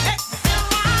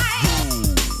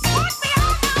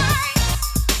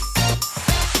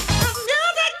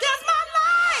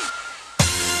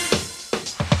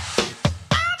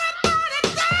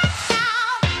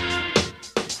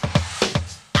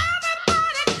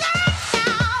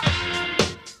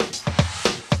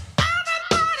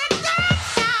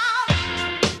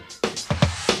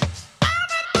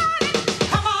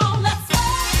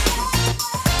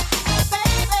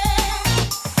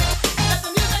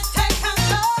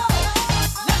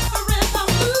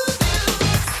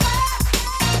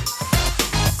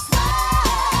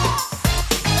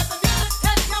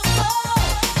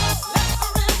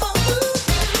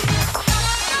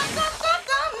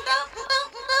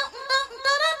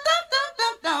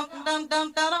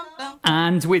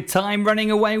 And with time running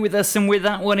away with us, and with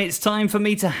that one, it's time for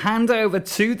me to hand over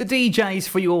to the DJs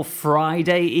for your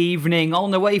Friday evening.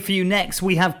 On the way for you next,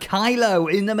 we have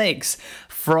Kylo in the mix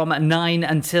from 9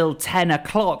 until 10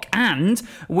 o'clock, and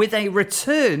with a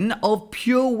return of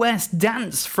Pure West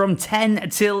Dance from 10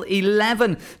 till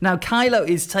 11. Now, Kylo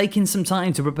is taking some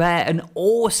time to prepare an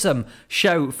awesome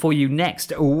show for you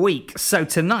next week. So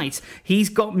tonight, he's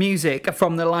got music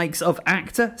from the likes of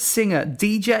actor, singer,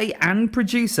 DJ and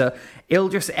producer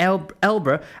Idris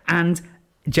Elba and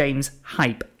James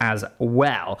Hype as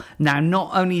well. Now,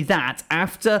 not only that,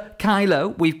 after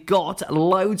Kylo, we've got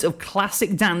loads of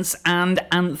classic dance and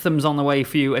anthems on the way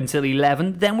for you until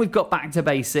 11. Then we've got Back to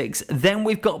Basics. Then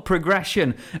we've got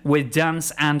Progression with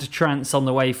dance and trance on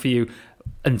the way for you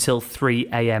until 3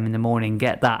 a.m. in the morning.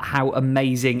 Get that? How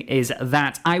amazing is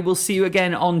that? I will see you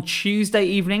again on Tuesday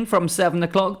evening from 7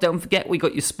 o'clock. Don't forget, we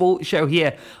got your sports show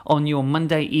here on your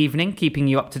Monday evening, keeping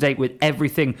you up to date with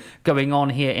everything going on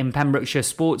here in Pembrokeshire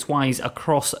sports-wise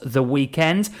across the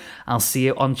weekend. I'll see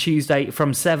you on Tuesday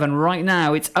from 7. Right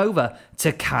now, it's over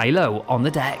to Kylo on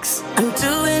the decks. I'm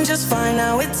doing just fine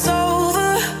now, it's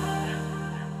over.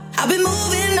 I've been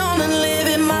moving on and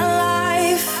living my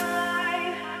life,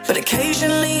 but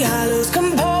occasionally I lose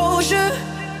composure,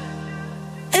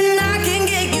 and I can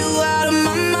get you out of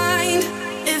my mind.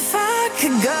 If I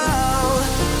could go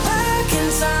back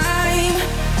in time,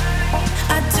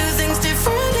 I'd do things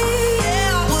differently,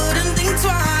 yeah, I wouldn't think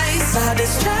twice. I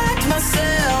distract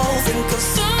myself, think of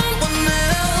someone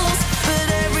else,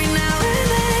 but every now and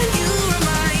then you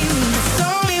remind me. It's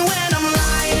only when I'm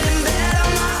lying in bed on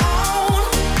my own,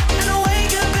 and I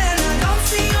wake up and I don't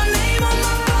see your name on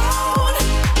my phone,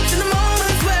 to the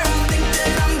moments where I think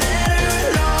that I'm better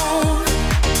alone.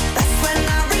 That's when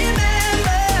I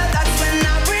remember, that's when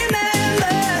I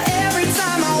remember. Every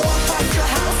time I walk past your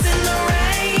house in the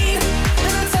rain,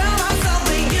 and I tell myself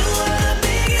that you were the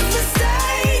biggest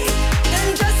mistake, and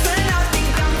just when I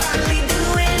think I'm finally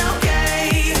doing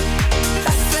okay,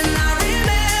 that's when I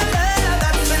remember,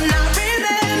 that's when I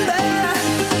remember.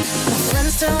 My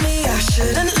friends tell me I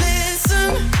shouldn't listen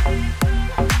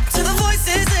to the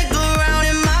voices that go round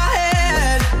in my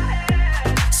head,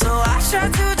 so I try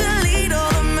to delete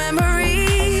all the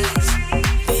memories,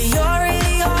 but you're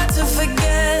really hard to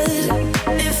forget.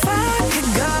 If I could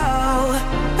go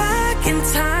back in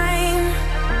time,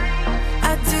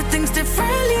 I'd do things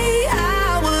differently,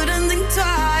 I wouldn't think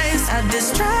twice. I'd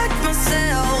distract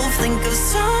myself, think of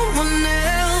someone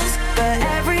else, but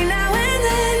every now and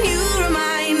then you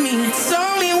remind me. It's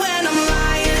only when I'm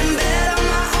lying in bed on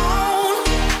my own,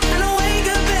 and I wake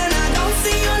up and I don't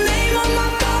see your name on my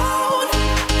phone,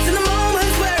 to the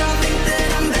moments where I think that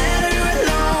I'm better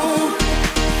alone.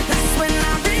 That's when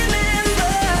I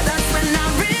remember, that's when I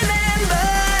remember.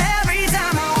 Every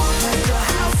time I walk past your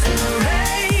house in the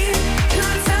rain, and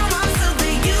I tell myself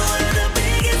that you were the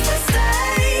biggest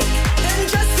mistake, and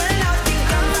just when I think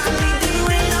I'm finally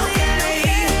doing okay,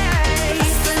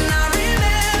 that's when I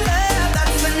remember,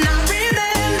 that's when I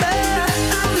remember.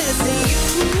 I'm missing you.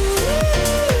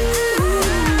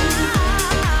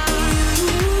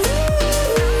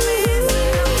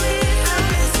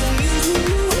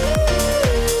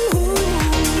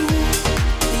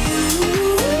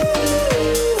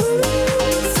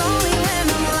 It's only when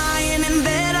I'm lying in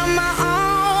bed on my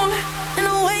own, and I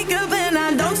wake up and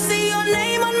I don't see your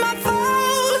name on my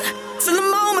phone, to the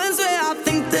moments where I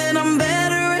think that I'm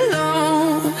better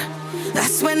alone.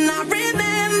 That's when I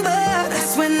remember,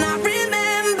 that's when I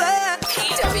remember.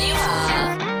 PWR.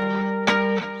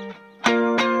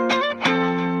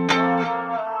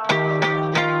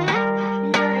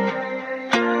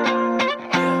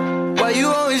 Why you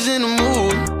always in the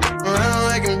mood? Around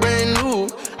like I'm brand new.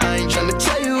 I ain't tryna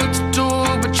tell you what to do,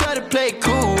 but try to play it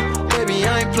cool. Baby,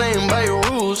 I ain't playing by your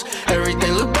rules.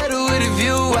 Everything look better with a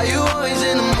view. Why you always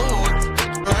in the mood?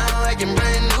 Around like I'm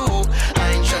brand new.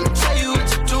 I ain't tryna tell you what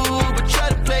to do, but try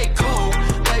to play it cool.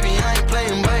 Baby, I ain't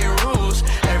playing by your rules.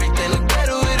 Everything look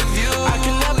better with a view. I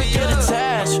can never get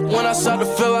attached. When I start to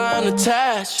feel I'm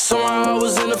unattached, somehow I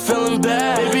was in a feeling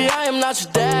bad. Baby, I am not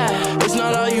your dad. It's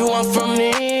not all you want from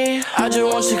me. I just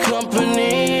want your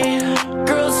company.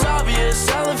 Girl, it's obvious,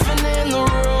 elephant in the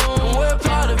room. We're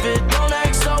part of it, don't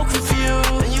act so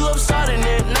confused. And you love starting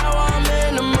it, now I'm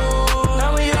in the mood.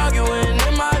 Now we arguing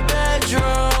in my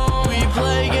bedroom. We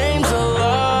play games of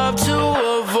love to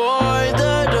avoid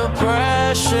the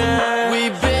depression.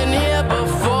 We've been here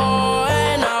before,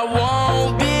 and I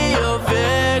won't be a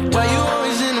victim. Why you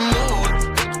always in the mood?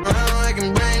 Around like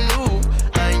I'm brand new.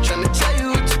 I ain't tryna tell you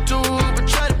what to do, but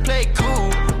try to play it cool.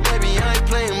 Baby, I ain't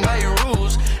playing by your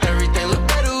rules. Everything look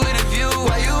better with a view.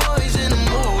 Why you always in the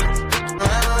mood?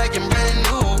 Around like I'm brand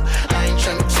new. I ain't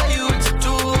tryna tell you what to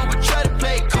do, but try to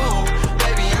play it cool.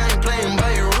 Baby, I ain't playing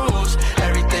by your rules.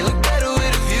 Everything look better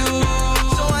with a view.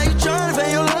 So why you tryna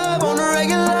pay your love on the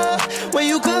regular, when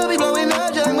you could be blowing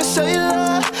up just with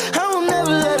cellular? I will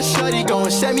never let a shorty go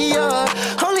and set me up.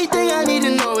 Only thing I need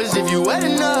to know is if you wet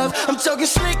enough. I'm talking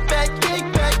slick back, kick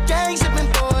back, gang sipping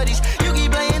 40s. You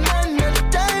keep playing another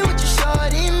day with your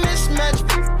shorty. Mismatch,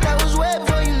 that was way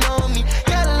before you know me.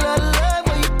 Got a lot of love,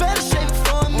 but you better save it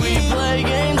for me. We play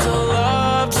games of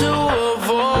love to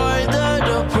avoid the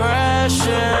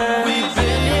depression. We've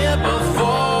been here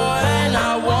before, and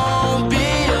I won't be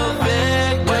a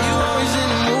victim. Why you always in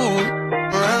the mood?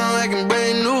 Around like I'm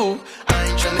brand new. I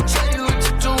ain't tryna tell you what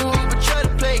to do, but try to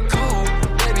play it cool.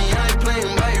 Baby, I ain't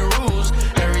playing by your rules.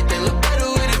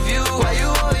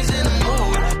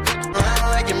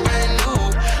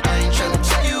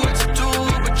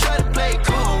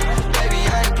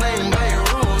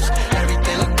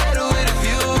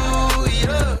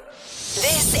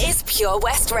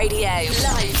 West Radio,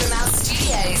 live from our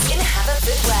studios in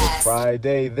Haverfordwest.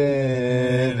 Friday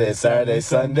then, it's Saturday,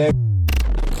 Sunday.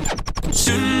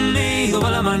 Soon may the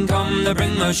wellerman come to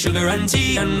bring us sugar and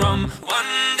tea and rum.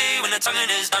 One day when the tonguing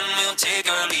is done, we'll take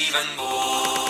our leave and go.